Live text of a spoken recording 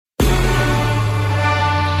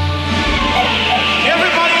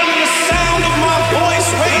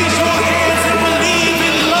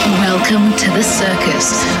Welcome to the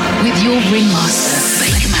circus with your ringmaster,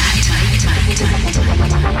 Baker Matt.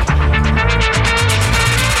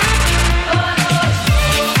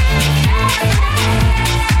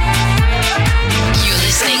 You're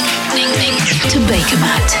listening to Baker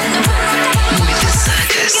Matt with the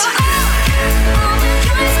circus.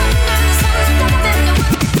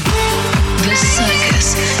 The circus,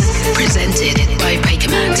 presented by Baker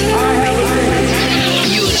Matt.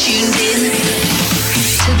 You're tuned in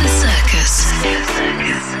to the circus.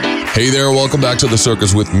 Hey there, welcome back to the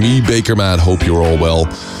circus with me, Baker Matt. Hope you're all well.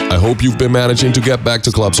 I hope you've been managing to get back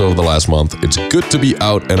to clubs over the last month. It's good to be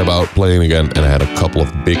out and about playing again, and I had a couple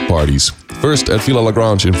of big parties. First at Villa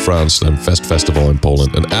Lagrange in France, then Fest Festival in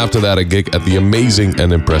Poland, and after that a gig at the amazing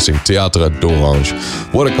and impressive Théâtre d'Orange.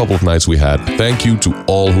 What a couple of nights we had. Thank you to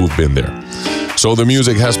all who've been there. So the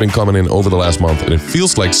music has been coming in over the last month, and it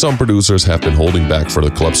feels like some producers have been holding back for the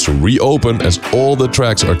clubs to reopen, as all the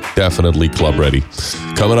tracks are definitely club ready.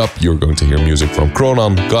 Coming up, you're going to hear music from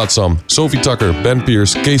Kronan, Godsum, Sophie Tucker, Ben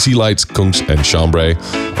Pierce, Casey Lights, Kungs and Chambray.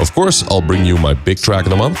 Of course, I'll bring you my big track of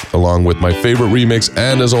the month, along with my favorite remix,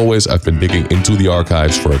 and as always, I've been digging into the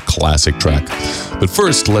archives for a classic track. But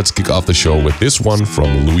first, let's kick off the show with this one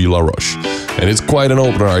from Louis LaRoche. And it's quite an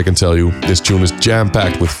opener, I can tell you. This tune is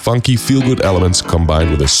jam-packed with funky, feel-good elements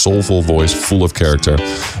combined with a soulful voice full of character.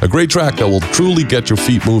 A great track that will truly get your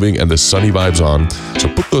feet moving and the sunny vibes on. So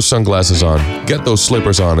put those sunglasses on, get those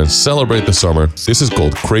slippers on, and celebrate the summer. This is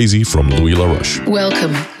called Crazy from Louis LaRoche.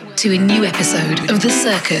 Welcome to a new episode of The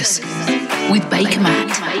Circus with Baker Matt.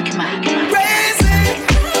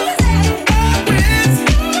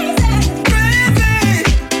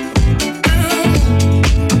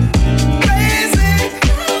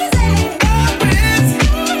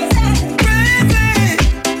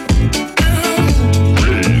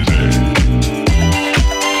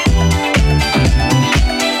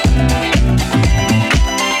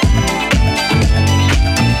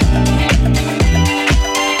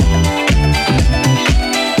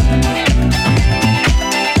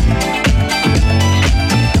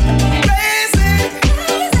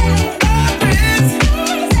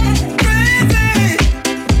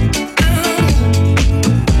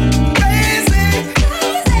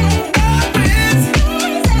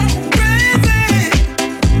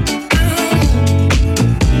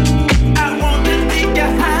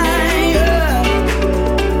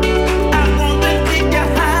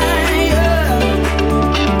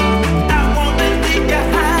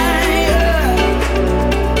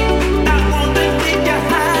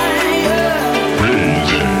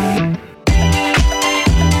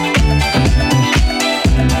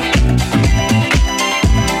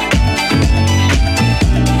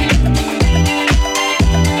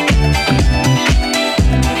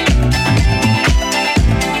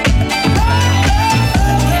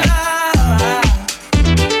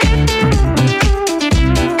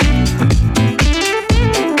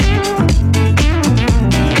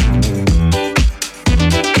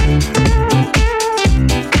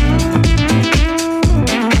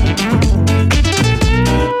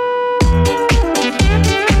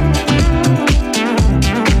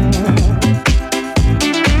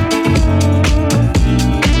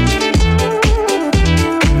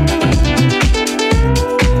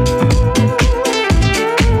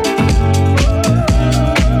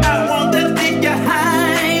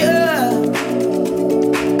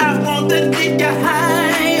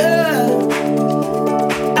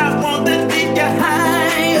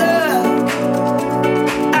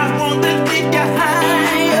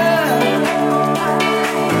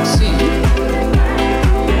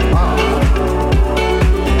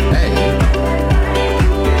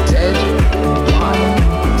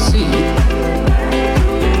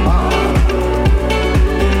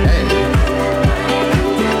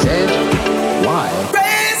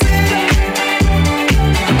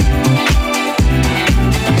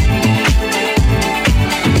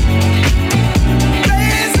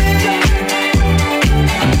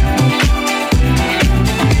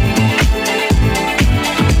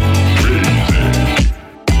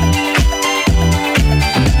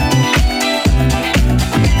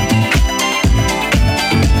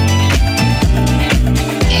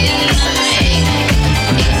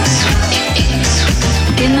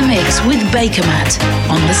 Baker Matt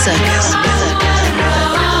on The Circus. Yeah.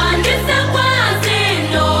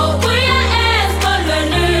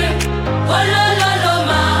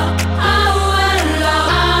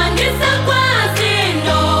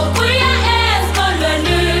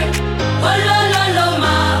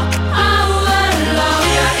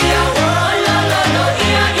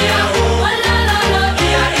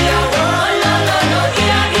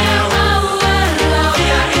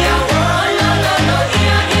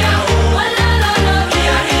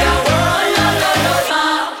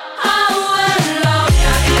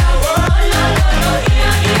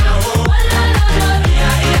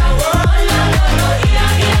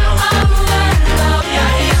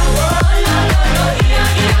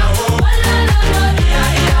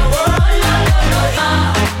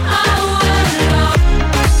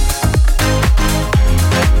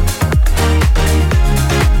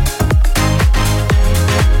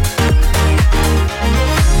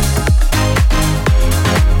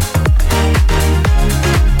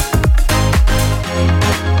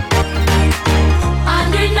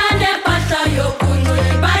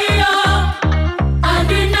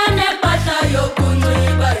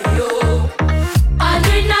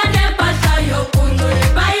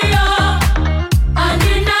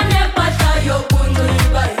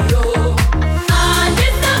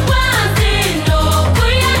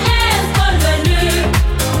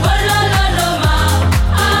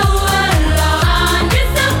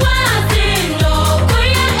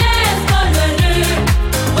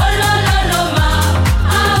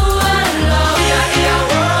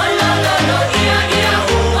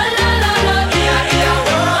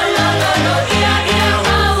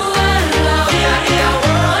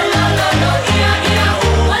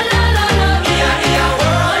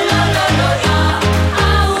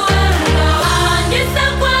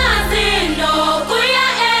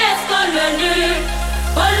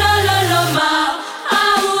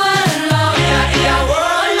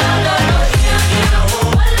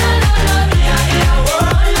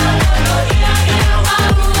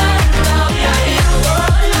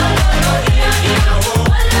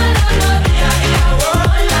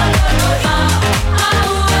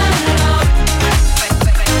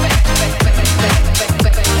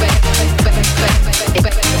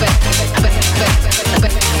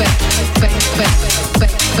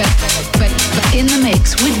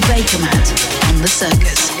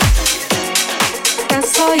 Circus. É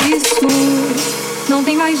só isso, não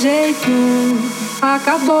tem mais jeito,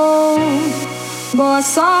 acabou. Boa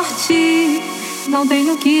sorte, não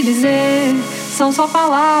tenho o que dizer, são só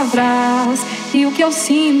palavras. E o que eu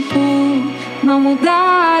sinto não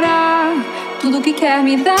mudará. Tudo que quer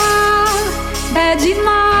me dar é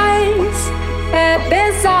demais, é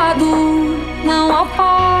pesado, não há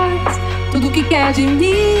paz. Tudo que quer de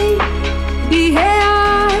mim,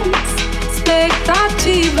 irreais,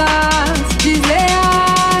 expectativas desleais.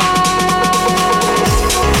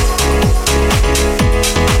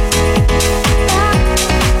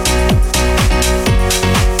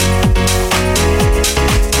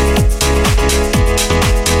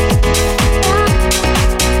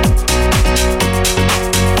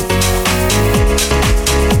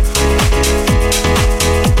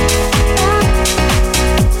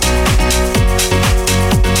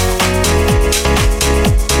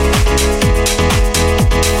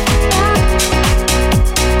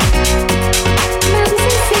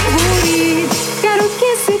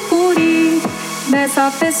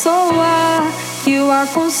 Essa pessoa que o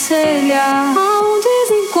aconselha a um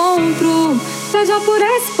desencontro, seja por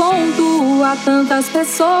esse ponto. Há tantas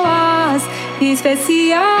pessoas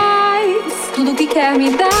especiais. Tudo que quer me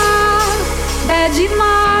dar é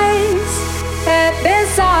demais, é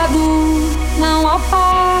pesado, não há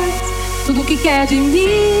paz. Tudo que quer de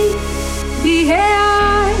mim,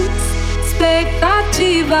 irreais,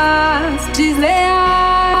 expectativas desleais.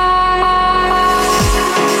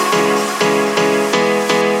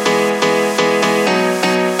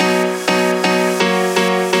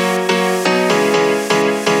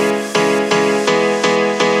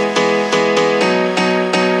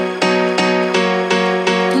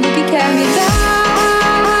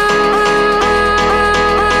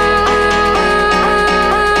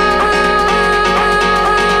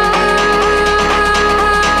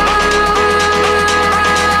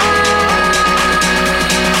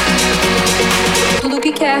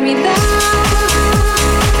 Quer me dar.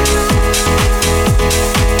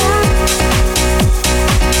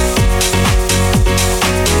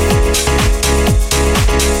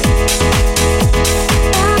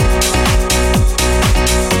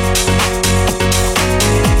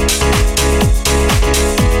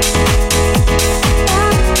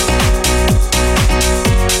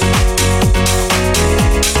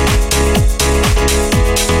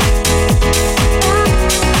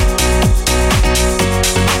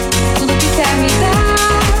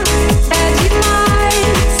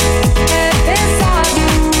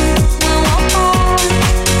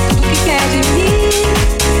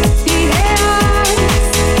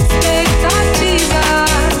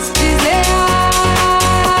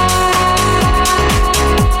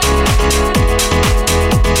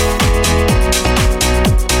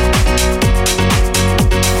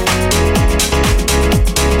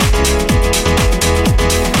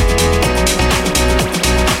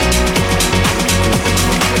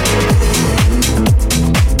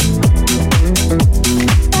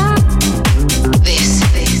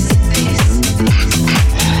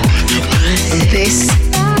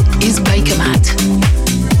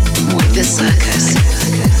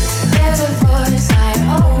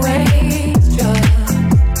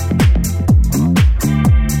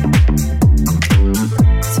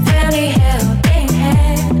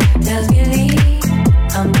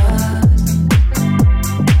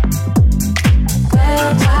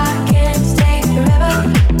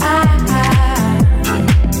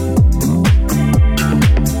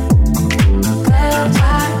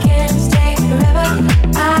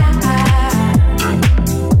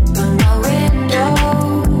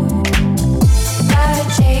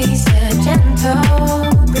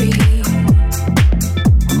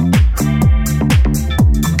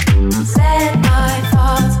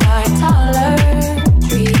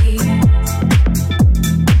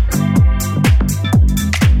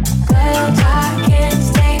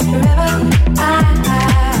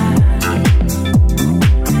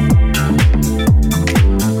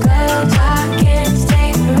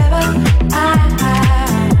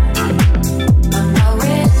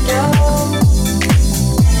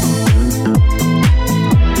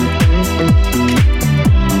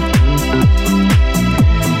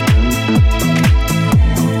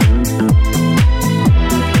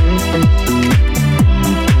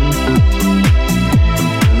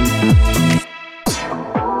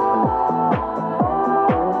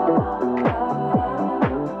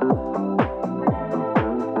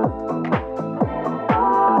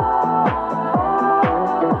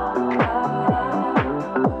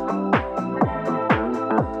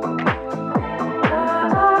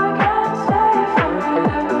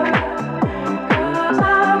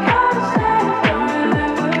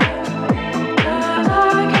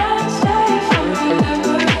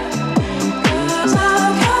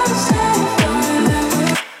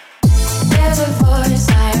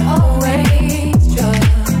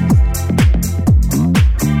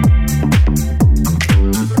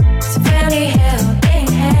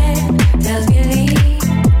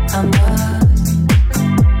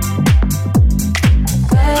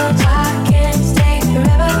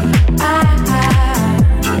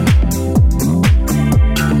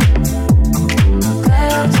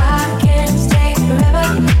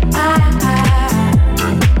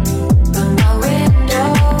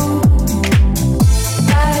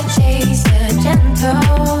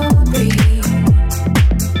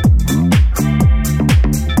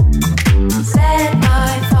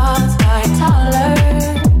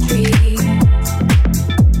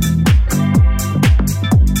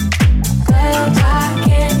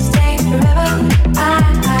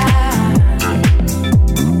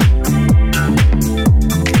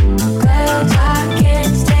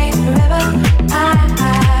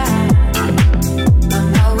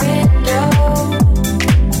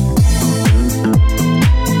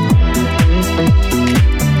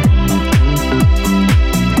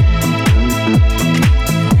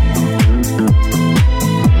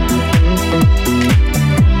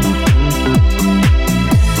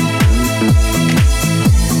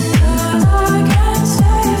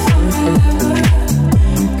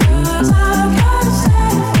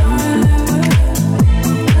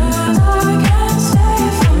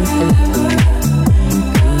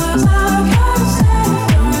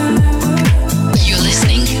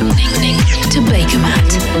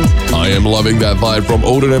 Loving that vibe from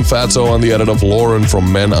Odin and Fatso on the edit of Lauren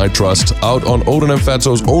from Men I Trust, out on Odin and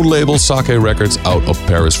Fatso's own label Sake Records out of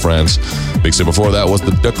Paris, France. Mixing before that was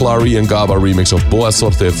the De Clary and Gaba remix of Boa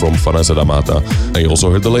Sorte from Vanessa da Mata. And you also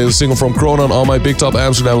heard the latest single from Cronon on my Big Top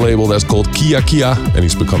Amsterdam label that's called Kia Kia, and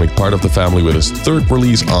he's becoming part of the family with his third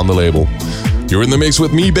release on the label. You're in the mix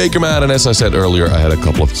with me, Baker Man, and as I said earlier, I had a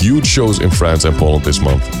couple of huge shows in France and Poland this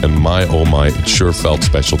month, and my oh my, it sure felt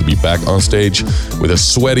special to be back on stage with a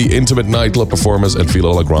sweaty, intimate nightclub performance at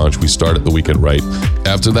Villa Lagrange. We started the weekend right.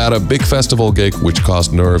 After that, a big festival gig, which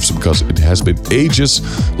caused nerves because it has been ages.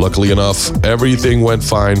 Luckily enough, everything went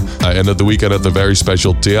fine. I ended the weekend at the very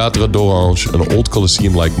special Théâtre d'Orange, an old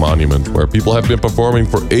Colosseum-like monument where people have been performing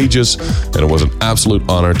for ages, and it was an absolute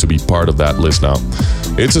honor to be part of that list now.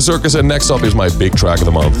 It's a circus, and next up is my big track of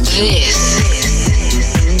the month.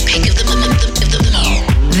 This pick of the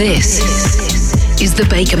month. This is the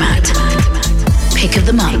Baker Mat pick of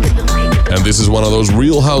the month. And this is one of those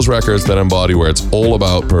real house records that embody where it's all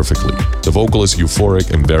about perfectly. The vocal is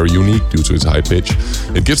euphoric and very unique due to its high pitch.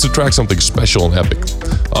 It gives the track something special and epic.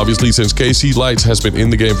 Obviously, since KC Lights has been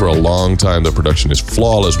in the game for a long time, the production is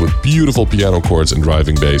flawless with beautiful piano chords and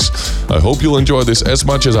driving bass. I hope you'll enjoy this as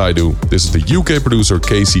much as I do. This is the UK producer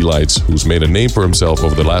KC Lights, who's made a name for himself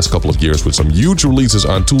over the last couple of years with some huge releases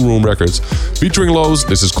on Tool Room Records. Featuring Lowe's,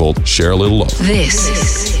 this is called Share a Little Love. This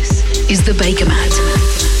is the Baker Mat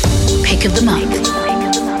pick of the month.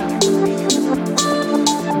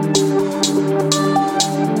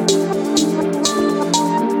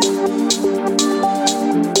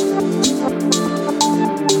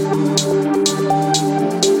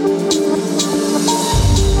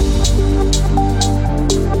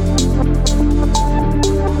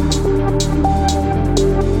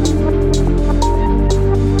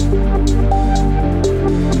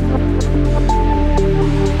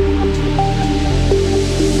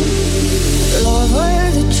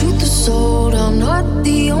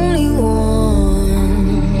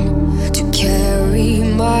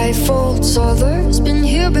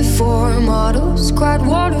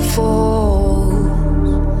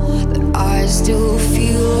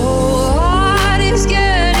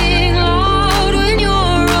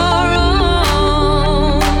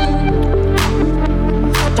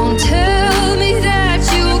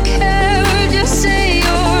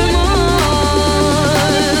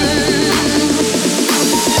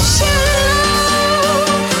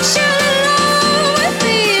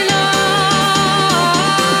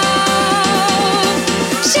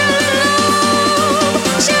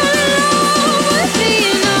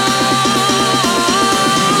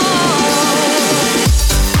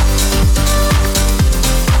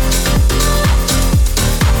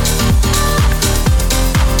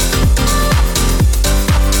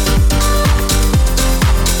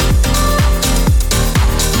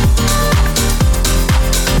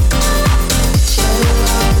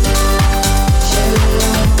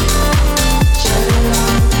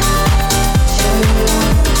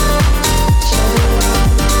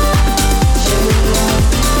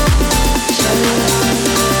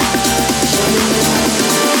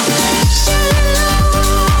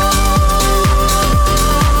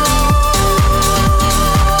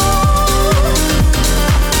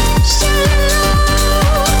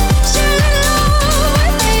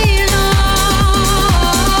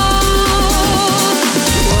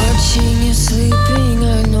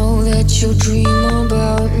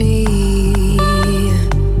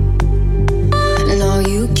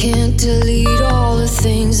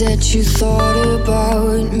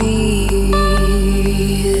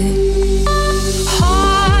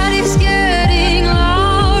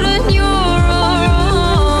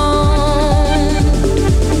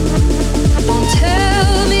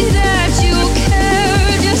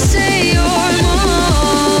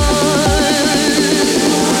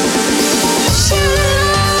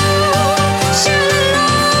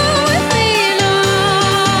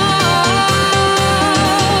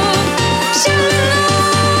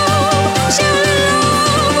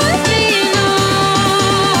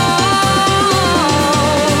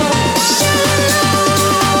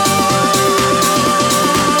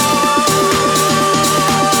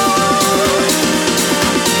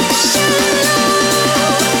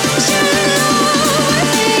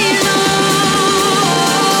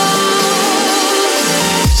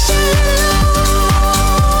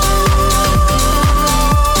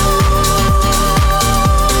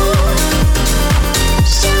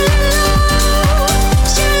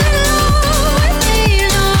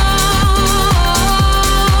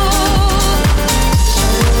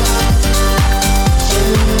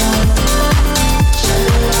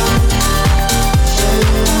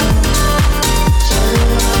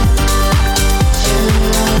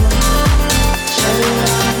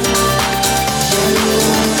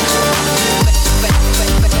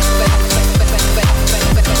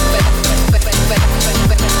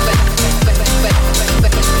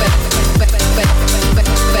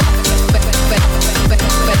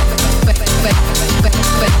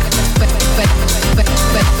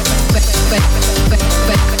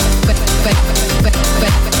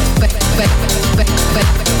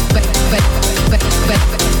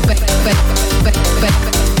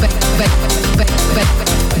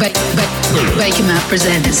 Baker Matt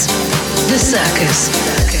presents The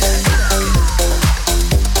Circus.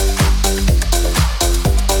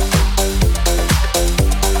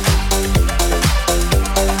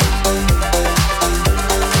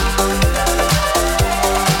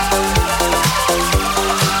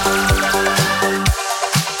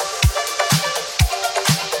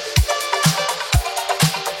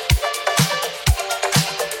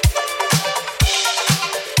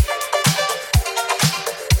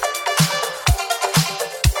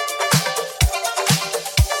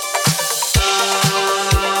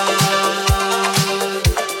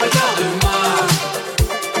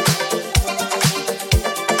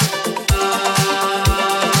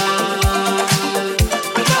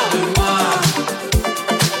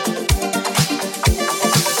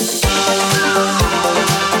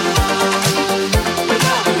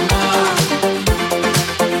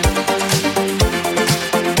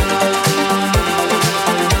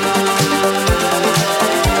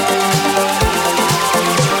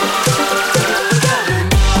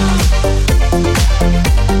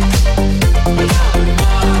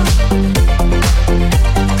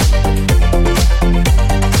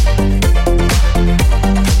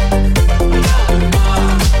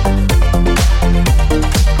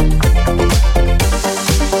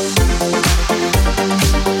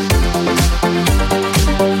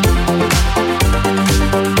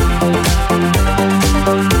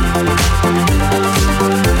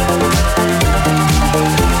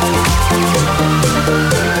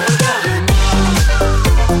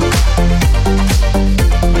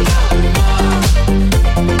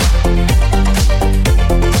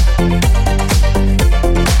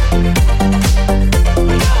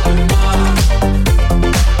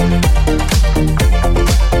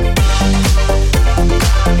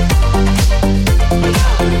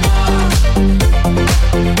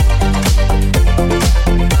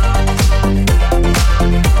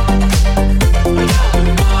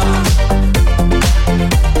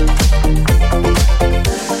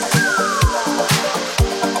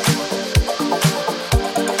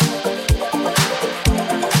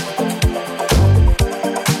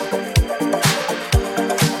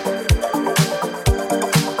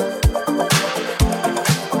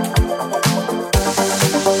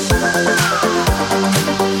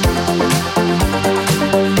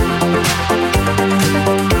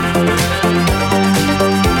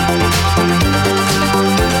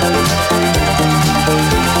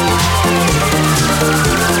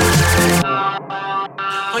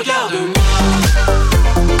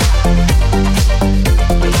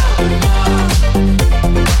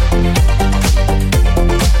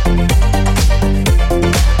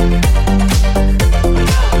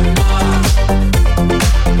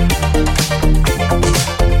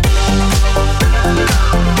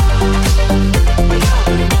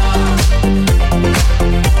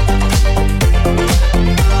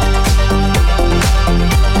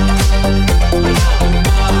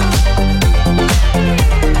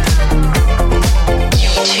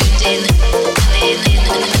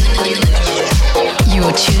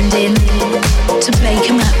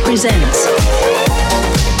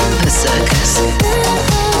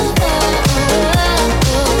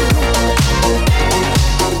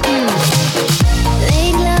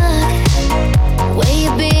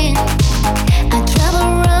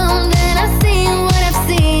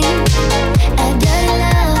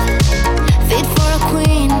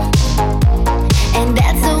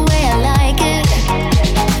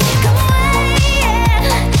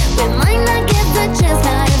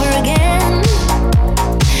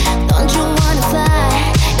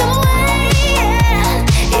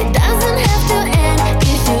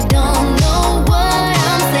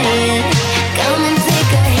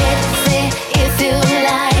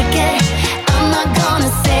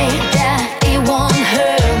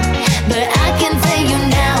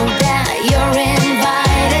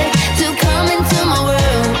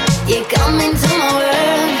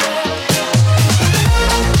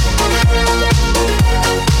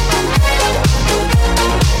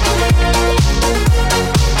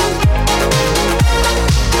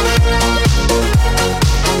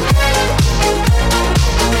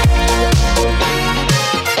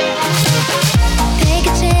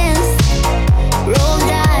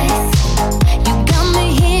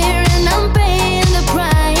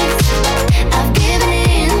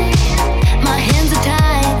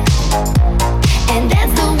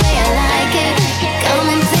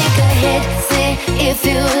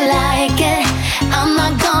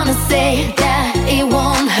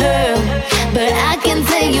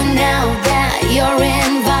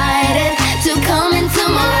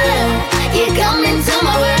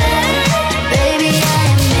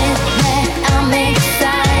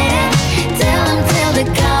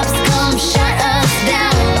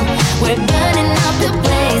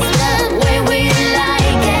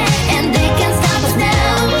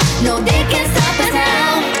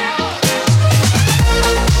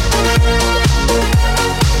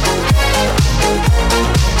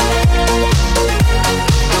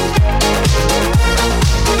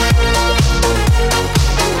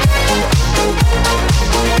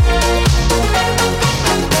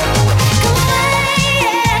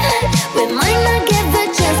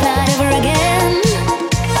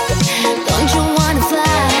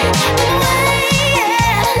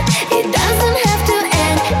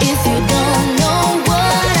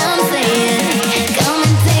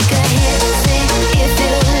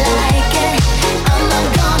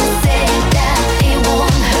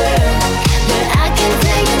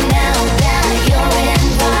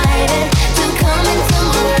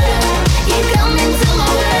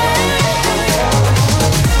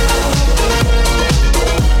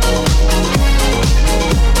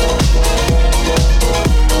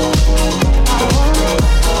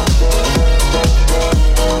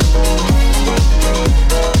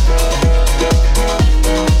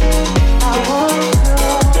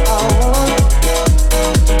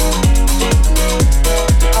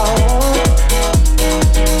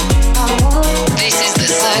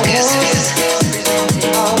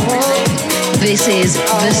 This is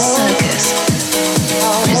The Circus,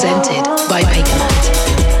 presented by Bakermat.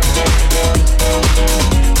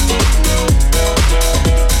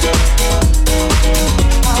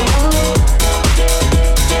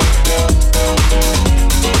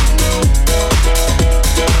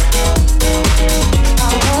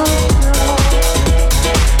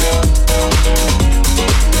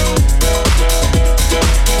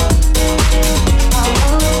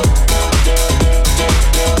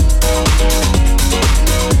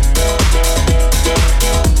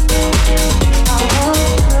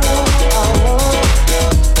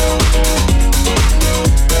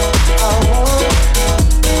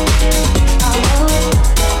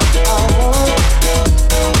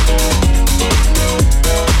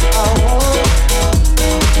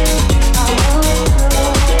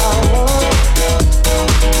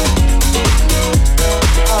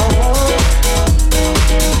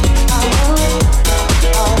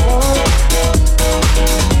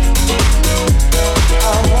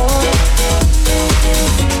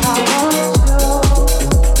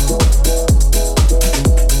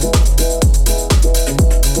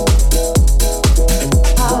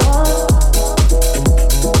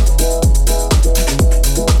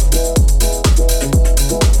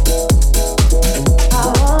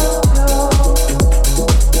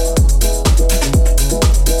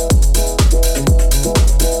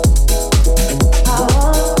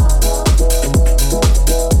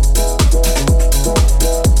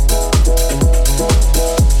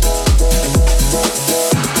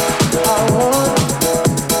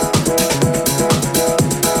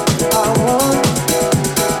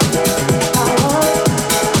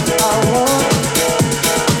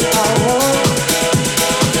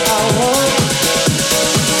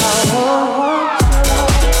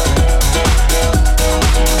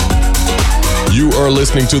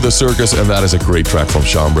 Listening to The Circus, and that is a great track from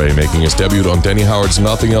Chambray, making his debut on Danny Howard's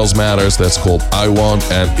Nothing Else Matters. That's called I Want,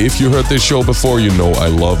 and if you heard this show before, you know I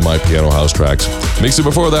love my piano house tracks. Mixing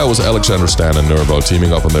before that was Alexander Stan and Nervo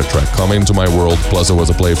teaming up on their track Come Into My World, plus there was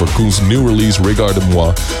a play for Koon's new release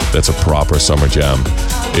Regarde-moi. That's a proper summer jam.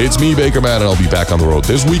 It's me, Bakermat, and I'll be back on the road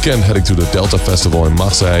this weekend, heading to the Delta Festival in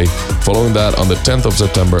Marseille. Following that, on the 10th of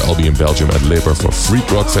September, I'll be in Belgium at Leper for Freak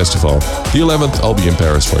Rock Festival. The 11th, I'll be in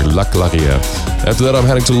Paris for La Clairière. After that, I'm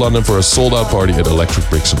heading to London for a sold-out party at Electric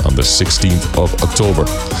Brixton on the 16th of October.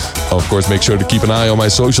 Of course, make sure to keep an eye on my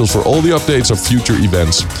socials for all the updates of future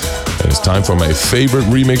events. And it's time for my favorite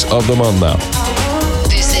remix of the month now.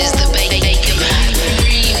 This is the Bakermat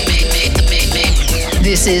remix.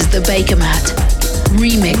 This is the Bakermat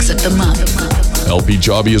remix of the month. LP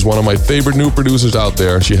Jobby is one of my favorite new producers out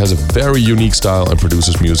there. She has a very unique style and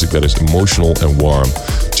produces music that is emotional and warm.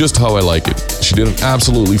 Just how I like it. She did an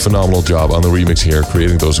absolutely phenomenal job on the remix here,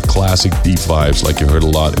 creating those classic deep vibes like you heard a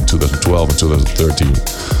lot in 2012 and 2013.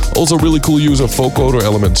 Also really cool use of vocoder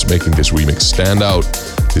elements, making this remix stand out.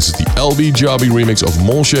 This is the LP Jobby remix of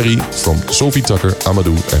Mon Chéri from Sophie Tucker,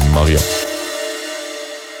 Amadou and Maria.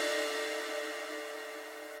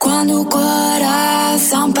 Quando o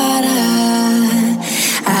coração parar,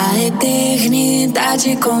 a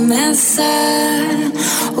eternidade começa,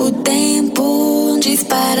 o tempo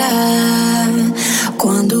disparar,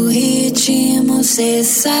 quando o ritmo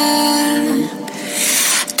cessar.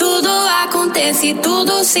 Tudo acontece,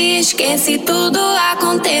 tudo se esquece, tudo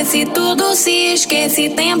acontece, tudo se esquece,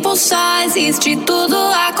 tempo só existe, tudo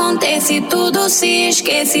acontece, tudo se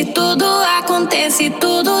esquece, tudo acontece,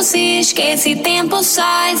 tudo se esquece, tempo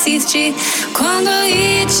só existe. Quando o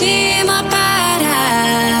ritmo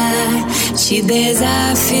parar, te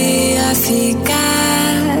desafio a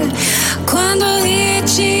ficar. Quando o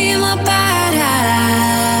ritmo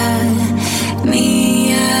parar,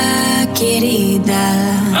 minha querida.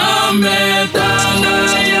 Ametanga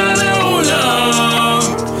ya laula,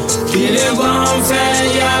 kilegwan fe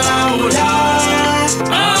ya laula.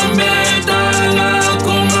 Ametanga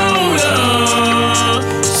kumaula,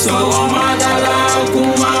 sawamadala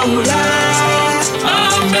kumaula.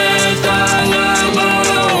 Ametanga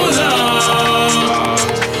maula,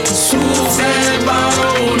 sufe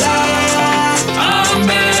baula.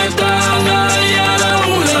 Ametanga ya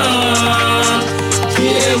laula,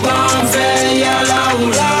 kilegwan fe ya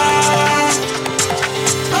laula.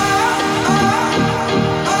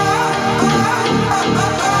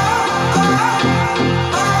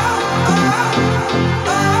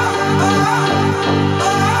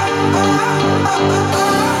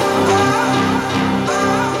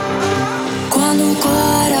 Quando o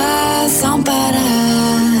coração parar,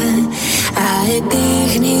 a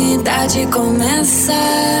eternidade começa,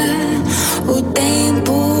 o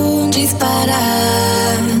tempo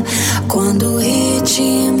disparar, quando o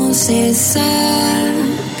ritmo cessar.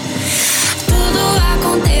 Tudo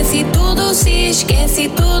acontece, tudo se esquece,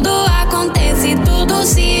 tudo acontece, tudo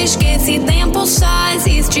se esquece. Tempo só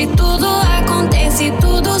existe, tudo acontece,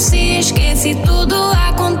 tudo se esquece, tudo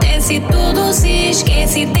acontece, tudo se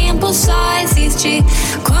esquece. Tempo só existe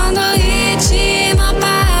quando o ritmo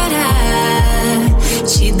parar,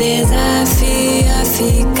 te desafio a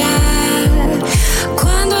ficar.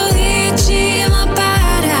 Quando o ritmo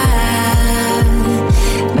parar,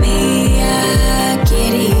 minha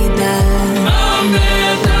querida.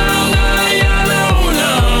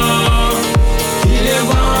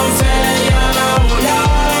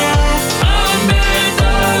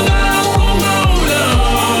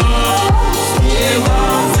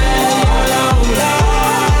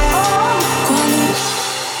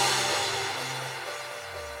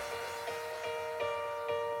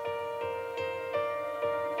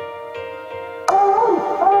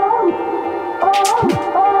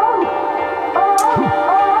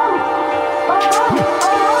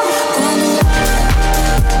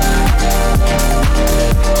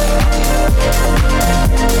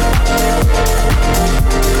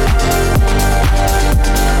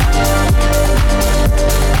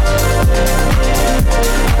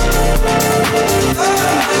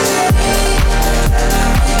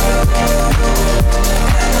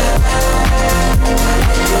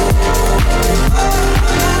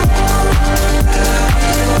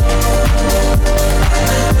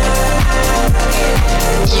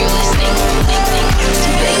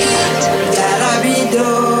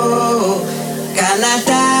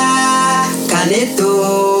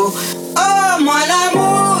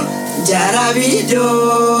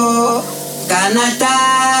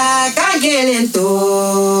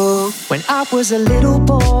 When I was a little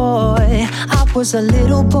boy,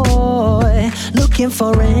 looking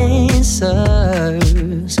for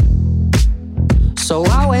answers. So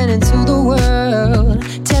I went into the world,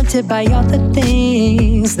 tempted by all the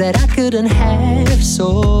things that I couldn't have.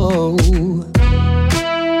 So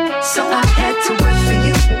I had to work for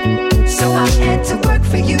you. So I had to work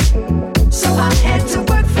for you. So I had to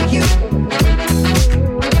work for you.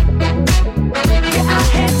 Yeah, I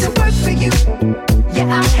had to work for you. Yeah,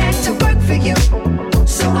 I had to work for you.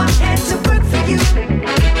 So I had to work for you.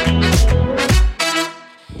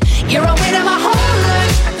 You're a winner my whole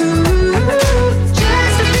life.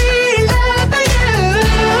 Just to be loved by you.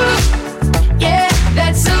 Yeah,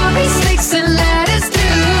 that's all these snakes and ladders do.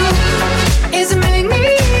 Is make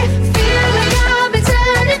me feel like I've been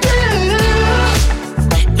turning blue.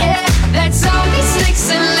 Yeah, that's all these snakes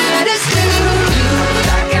and ladders do. Blue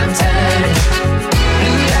like I'm turning.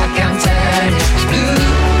 Blue like I'm turning. Blue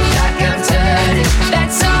like I'm turning.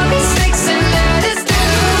 That's all these snakes and ladders do.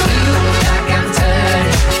 Blue like I'm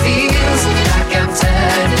turning. Feels like I'm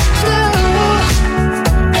turning blue.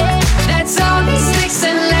 Yeah, that's all these snakes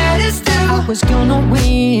and ladders do. I was gonna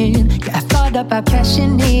win. Yeah, I thought about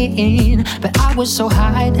cashing in, but I was so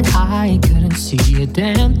high that I couldn't see a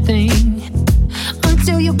damn thing.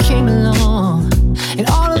 Until you came along, and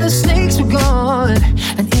all of the snakes were gone,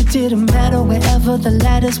 and it didn't matter wherever the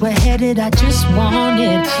ladders were headed. I just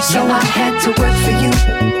wanted, so I had to work for you.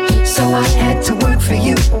 So I had to work for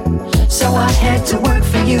you. So I had to work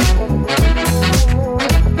for you.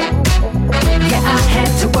 Yeah, I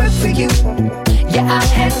had to work for you. Yeah, I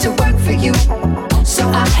had to work for you. So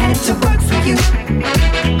I had to work for you.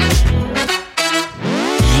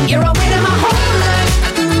 You're a winner my whole life.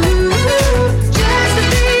 Just to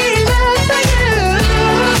be loved by you.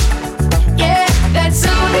 Yeah, that's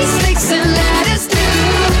all these snakes and ladders do.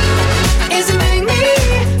 Is make me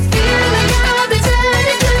feel like I've been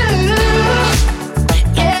turning blue.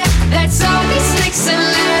 Yeah, that's all these snakes and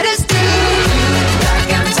ladders do. Blue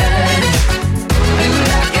like I'm turning. Blue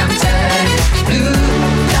like I'm turning. Blue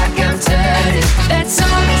like I'm turning. That's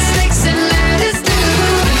all these snakes and ladders do.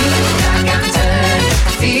 Blue like I'm turning.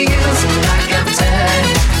 Feels like I'm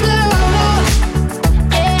turning blue.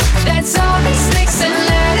 Yeah, that's all these snakes and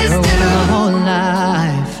ladders do. My whole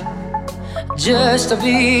life, just to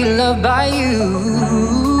be loved by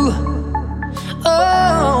you.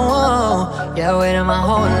 Oh, yeah, waiting my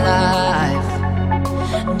whole life,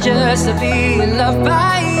 just to be loved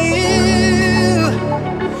by you.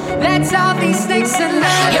 That's all these snakes and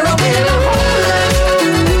ladders. You're a winner my whole life.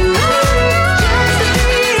 Just to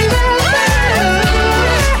be loved by you.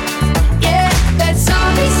 Yeah, that's all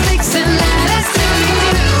these snakes and ladders do.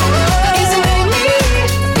 Is make me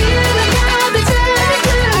feel like I've been turning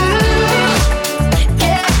blue.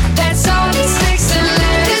 Yeah, that's all these snakes and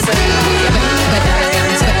ladders do.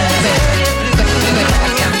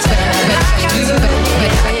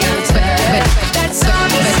 That's all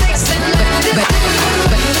these snakes and ladders do.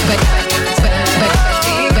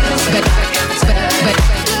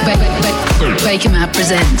 Baker Matt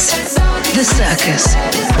presents The Circus.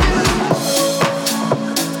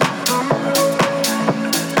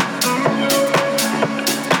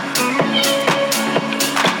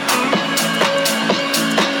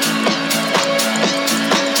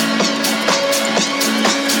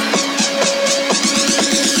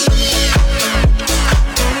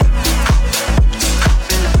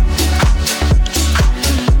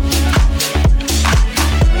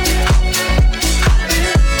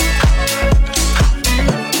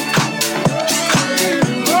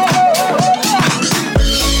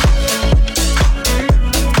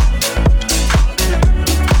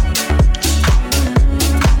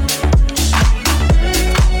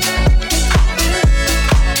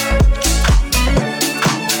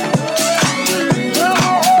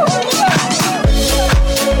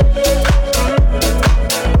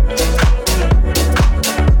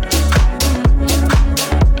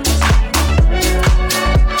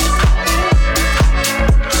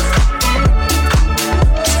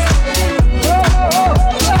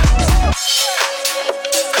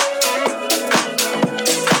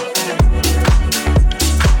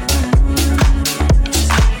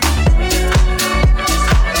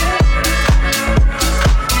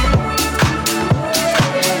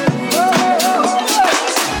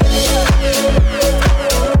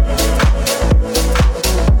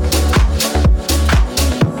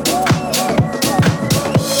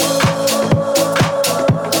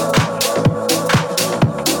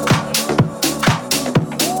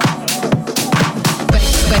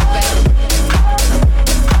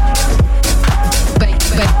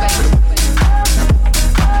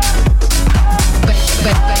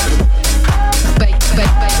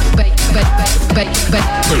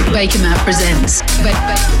 Baker Matt presents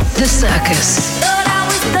The Circus. Thought I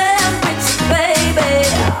was there with you, baby,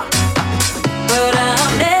 but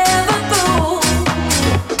I'm never through.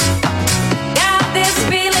 Got this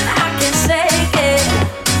feeling I can't shake it.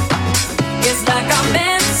 It's like I'm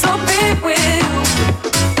meant to be with you.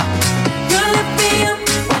 You lift me up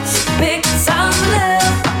with your big time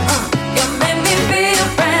love. You make me feel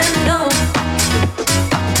brand new.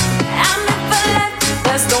 I'm never left,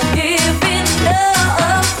 there's no giving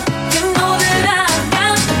up. You know that I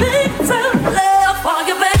got big time love for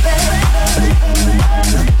you, baby.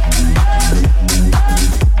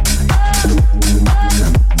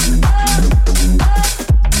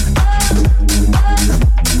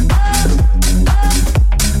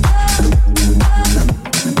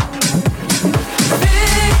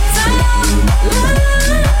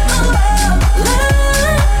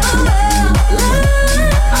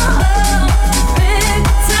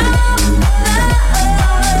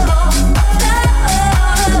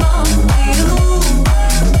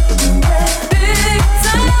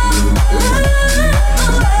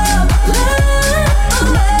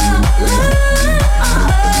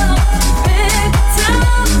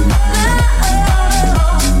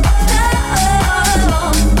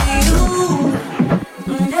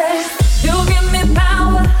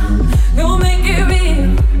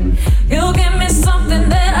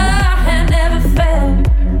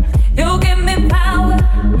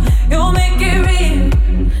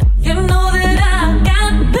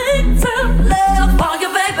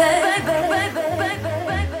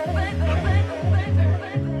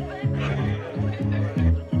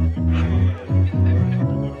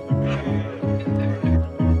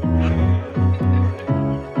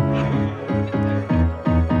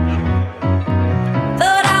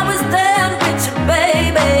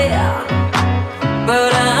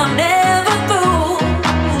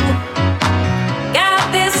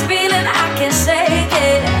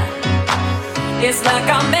 It's like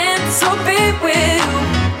I'm meant to be with you.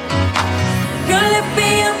 You lift me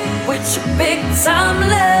up with your big time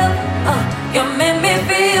love. You make me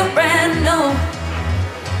feel brand new.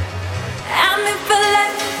 I'm in for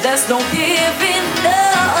life, there's no giving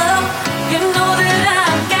up. You know that I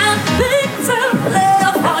got big time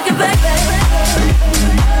love for you, baby.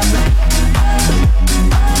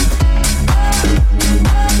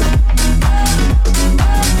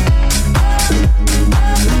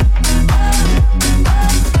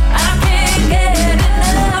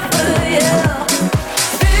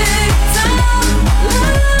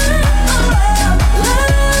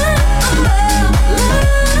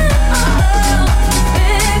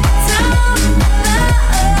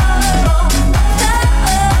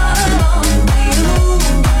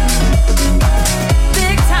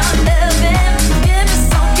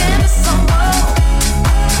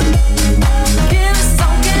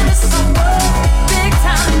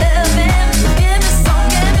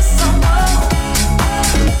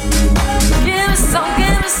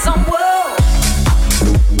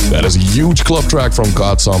 That is a huge club track from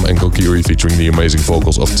Katsam and Kokiri featuring the amazing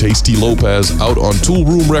vocals of Tasty Lopez out on Tool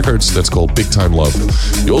Room Records. That's called Big Time Love.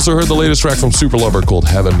 You also heard the latest track from Super Lover called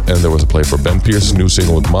Heaven, and there was a play for Ben Pierce's new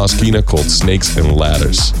single with Maskina called Snakes and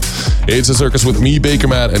Ladders. It's a circus with me, Baker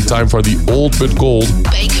Matt, and time for the old but gold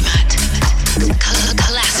Baker Matt.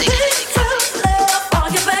 Classic.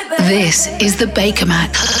 This is the Baker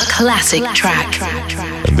Matt classic track.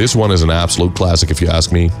 And this one is an absolute classic if you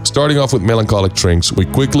ask me. Starting off with Melancholic Trinks, we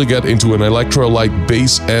quickly get into an electro-like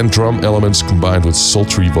bass and drum elements combined with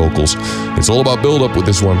sultry vocals. It's all about build-up with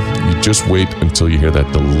this one. You just wait until you hear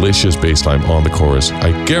that delicious bass line on the chorus.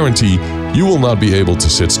 I guarantee you will not be able to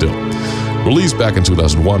sit still. Released back in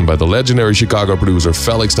 2001 by the legendary Chicago producer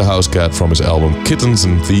Felix the Housecat from his album Kittens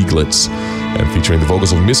and Thieglets. And featuring the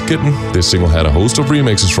vocals of Miss Kitten, this single had a host of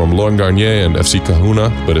remixes from Laurent Garnier and FC Kahuna,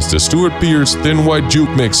 but it's the Stuart Pearce Thin White Juke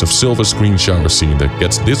mix of Silver Screen Shower Scene that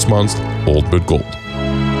gets this month's Old But Gold.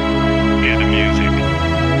 Hear the music,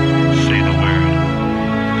 say the word,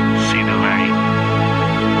 see the light,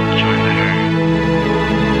 join the herd.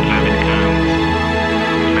 Love it comes,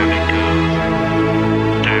 love it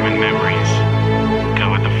goes. Diamond memories, go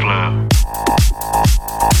with the flow.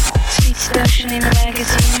 Sweet discussion in the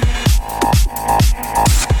magazine,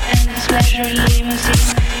 endless pleasure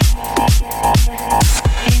limousine,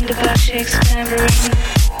 in the butt shakes tambourine,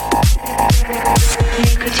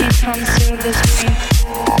 nicotine from the silver screen.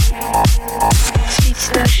 Sweet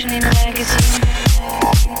discussion in the magazine,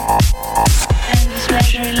 endless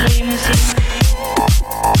pleasure limousine,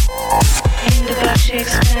 in the butt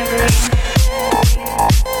shakes tambourine,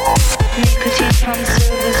 nicotine from the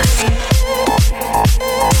silver screen.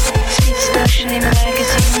 Sweet discussion in the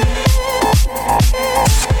magazine,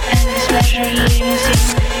 endless pleasure limousine,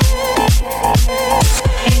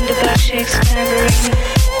 in the butt shakes tambourine,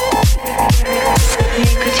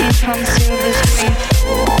 nicotine from the silver screen.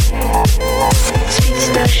 Sweet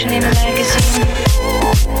discussion in the magazine,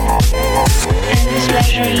 endless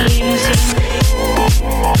pleasure limousine,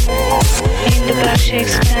 in the butt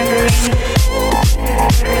shakes tambourine,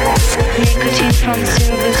 nicotine from the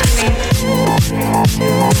silver screen.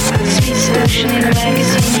 Sweet discussion in the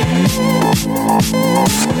magazine,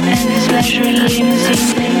 endless pleasure limousine,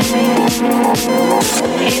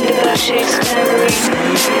 in the butt shakes tambourine,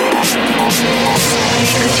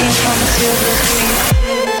 nicotine from the silver screen.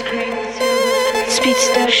 Sweet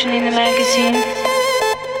discussion in the magazine,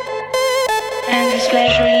 endless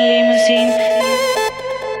pleasure limousine,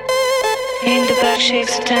 in the butt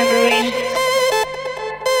shakes tambourine,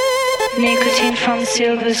 nicotine from the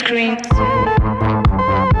silver screen.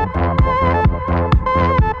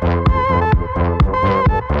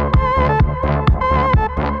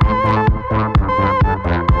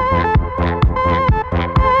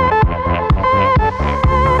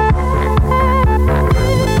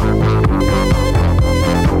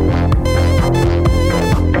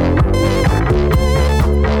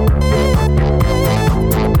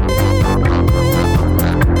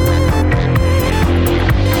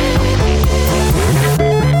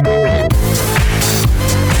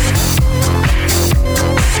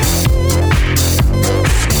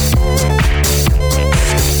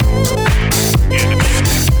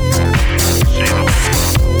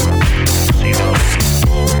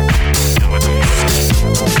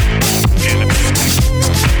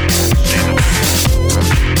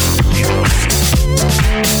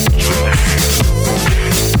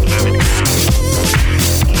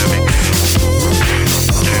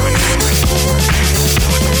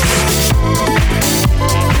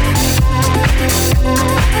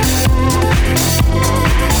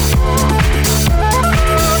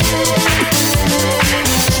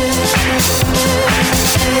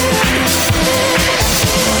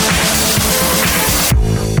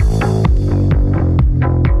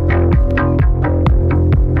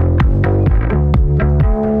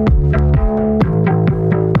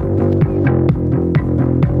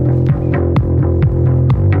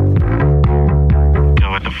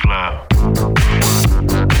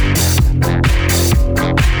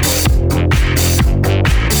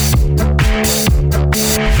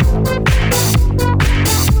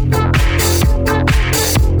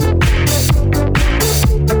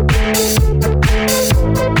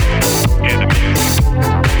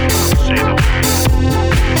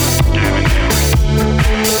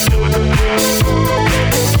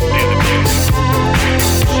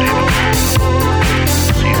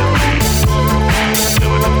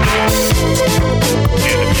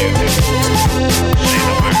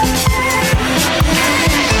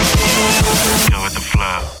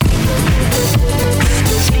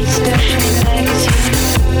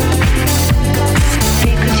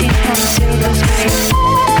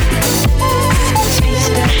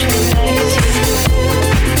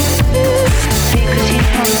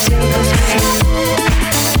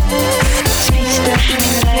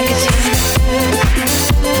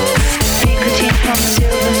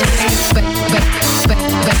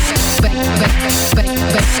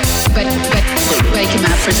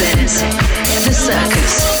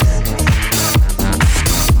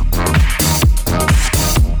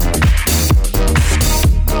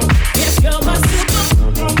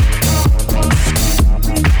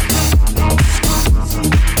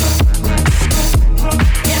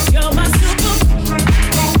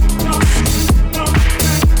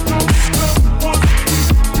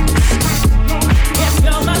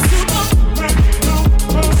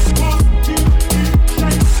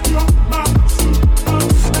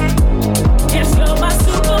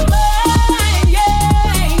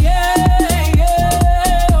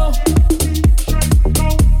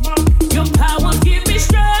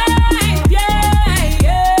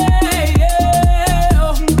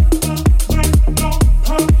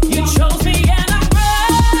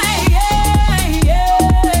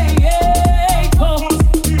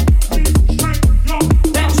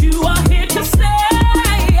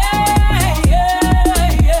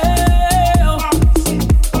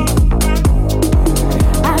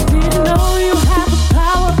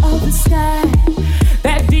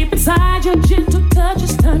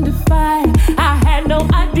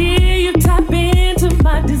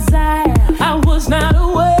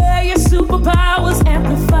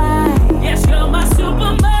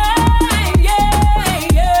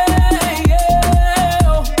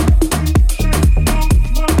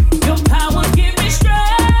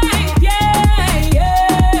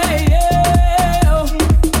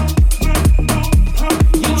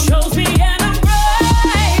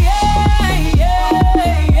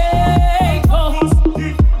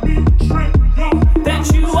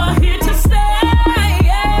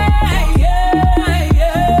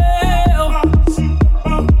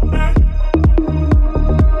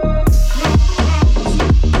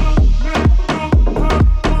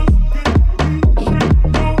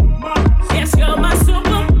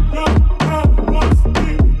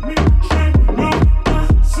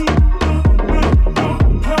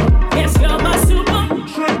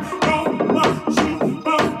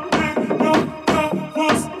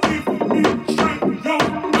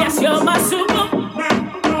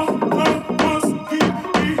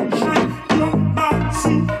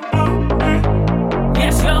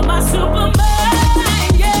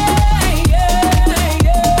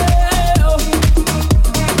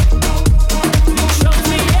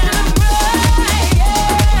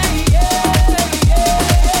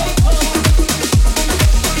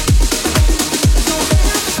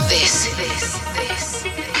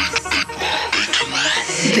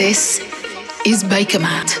 This is Baker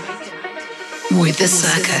Mat with the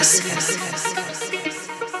Circus.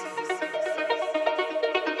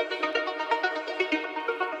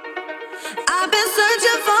 I've been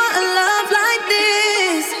searching for a love like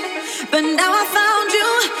this, but now I found you.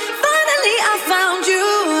 Finally, I found you.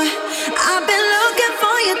 I've been looking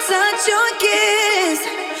for your touch, your kiss.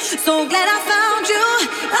 So glad I found you.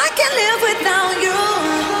 I can't live without you.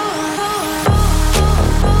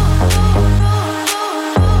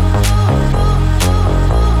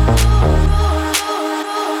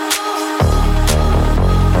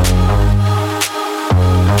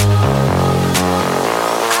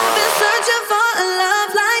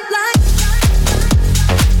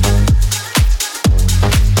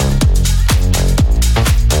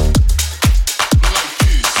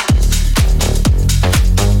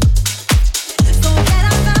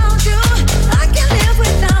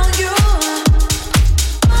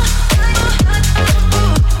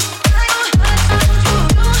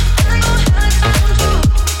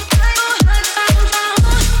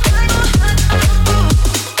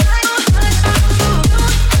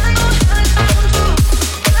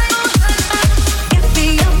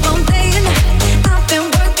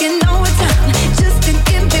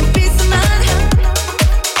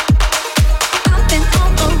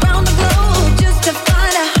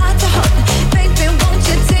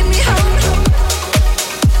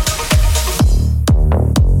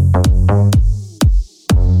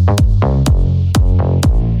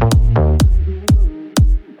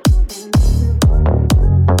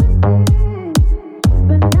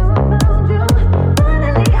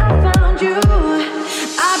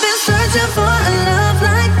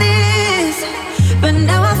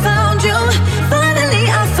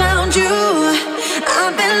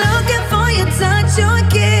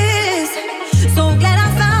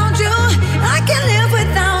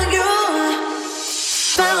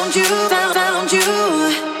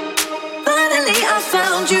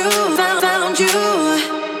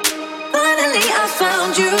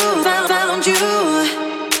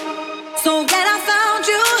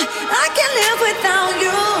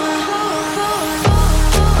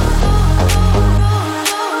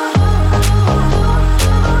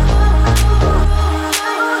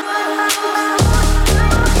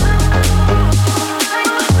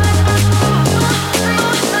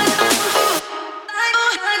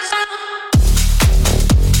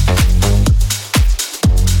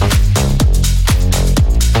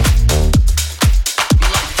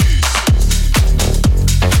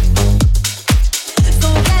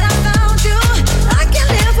 I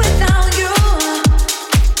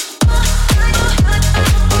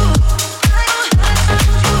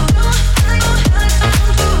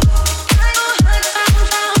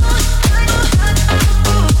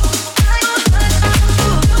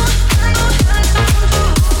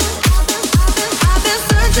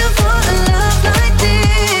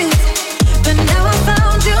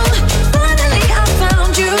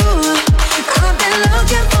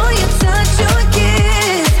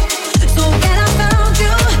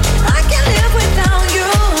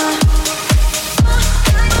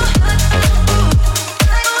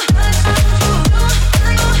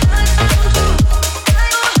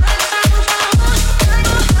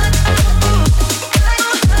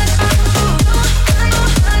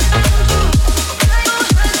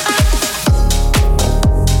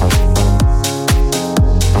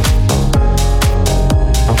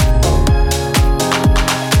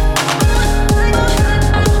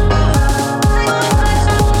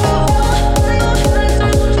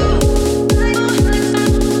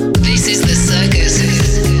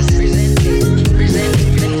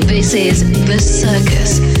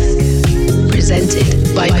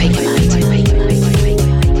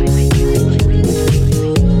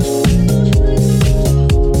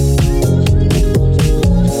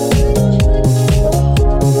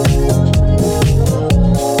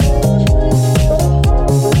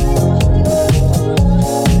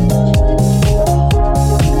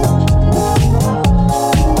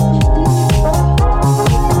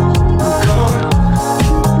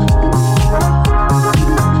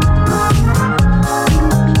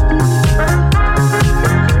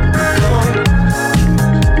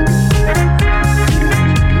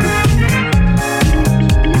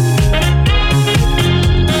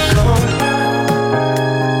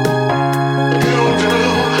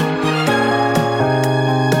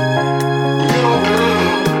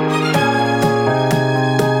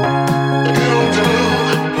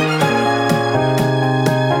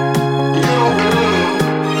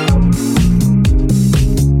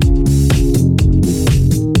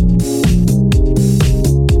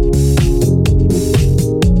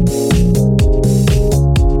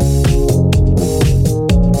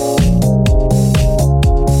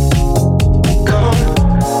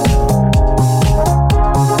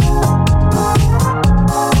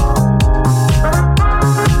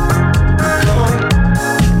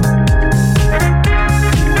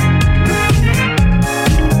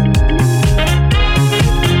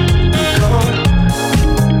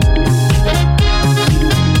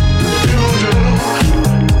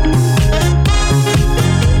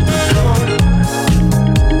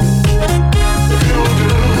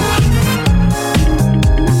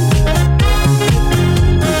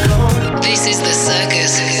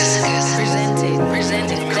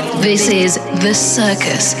The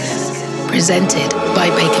Circus, presented by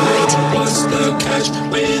Bakermat. What's the catch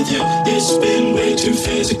with you? It's been way too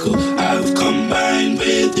physical. I've combined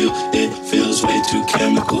with you. It feels way too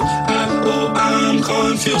chemical. I'm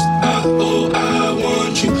confused. I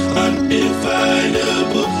want you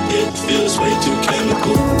undividable. It feels way too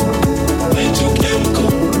chemical. Way too chemical.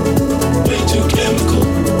 Way too chemical.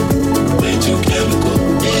 Way too chemical.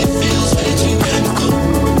 It feels way too chemical.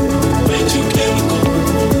 Way too chemical.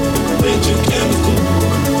 Way too chemical.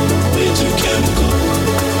 Way too chemical.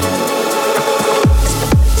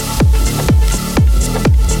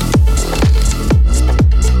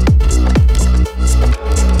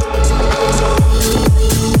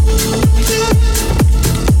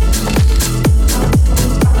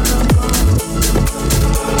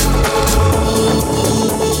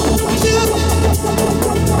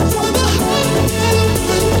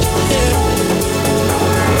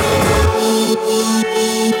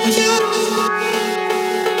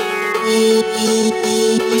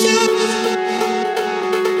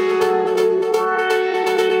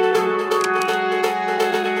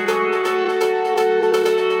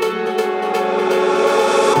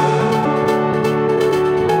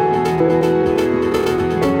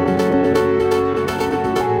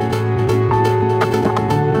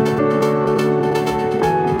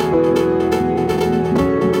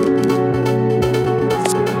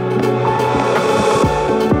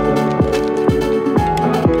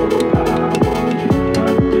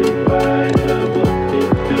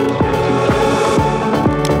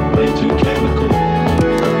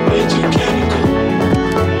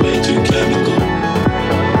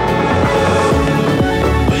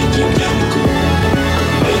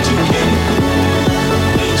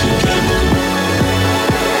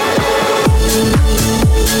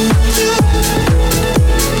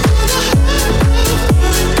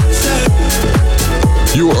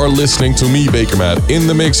 Listening to me, Bakermat, in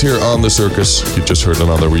the mix here on The Circus. You just heard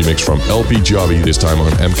another remix from LP Jobby, this time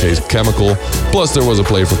on MK's Chemical. Plus there was a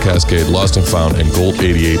play for Cascade, Lost and Found, and Gold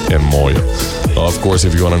 88 and Moya. Of course,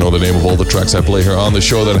 if you want to know the name of all the tracks I play here on the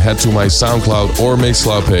show, then head to my SoundCloud or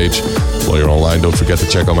Mixcloud page. While you're online, don't forget to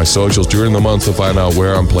check out my socials during the month to find out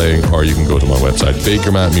where I'm playing, or you can go to my website,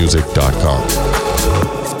 bakermatmusic.com.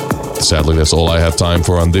 Sadly, that's all I have time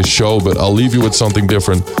for on this show, but I'll leave you with something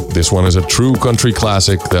different. This one is a true country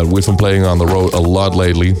classic that we've been playing on the road a lot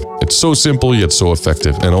lately. It's so simple yet so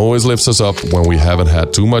effective, and always lifts us up when we haven't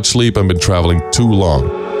had too much sleep and been traveling too long.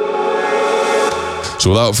 So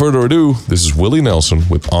without further ado, this is Willie Nelson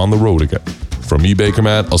with On the Road Again. From me,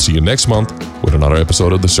 Bakermat, I'll see you next month with another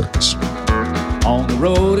episode of The Circus. On the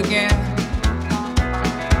road again.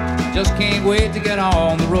 Just can't wait to get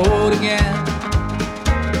on the road again.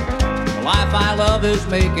 The life I love is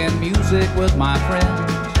making music with my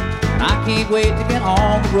friends, and I can't wait to get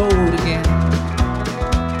on the road again.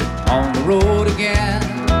 On the road again.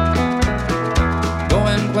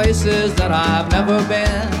 Going places that I've never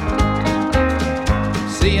been,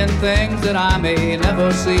 seeing things that I may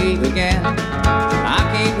never see again. I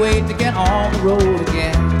can't wait to get on the road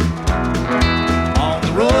again. On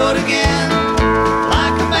the road again.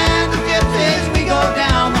 Like a band of gypsies, we go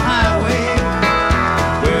down the highway.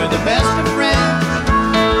 We're the best of friends,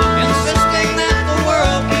 insisting that the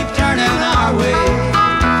world keep turning our way.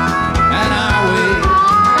 And our way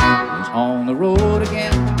is on the road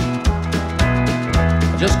again.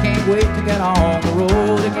 I just can't wait to get on the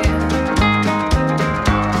road again.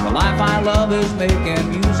 The life I love is making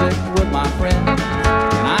music with my friends,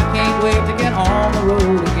 and I can't wait to get on the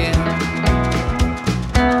road again.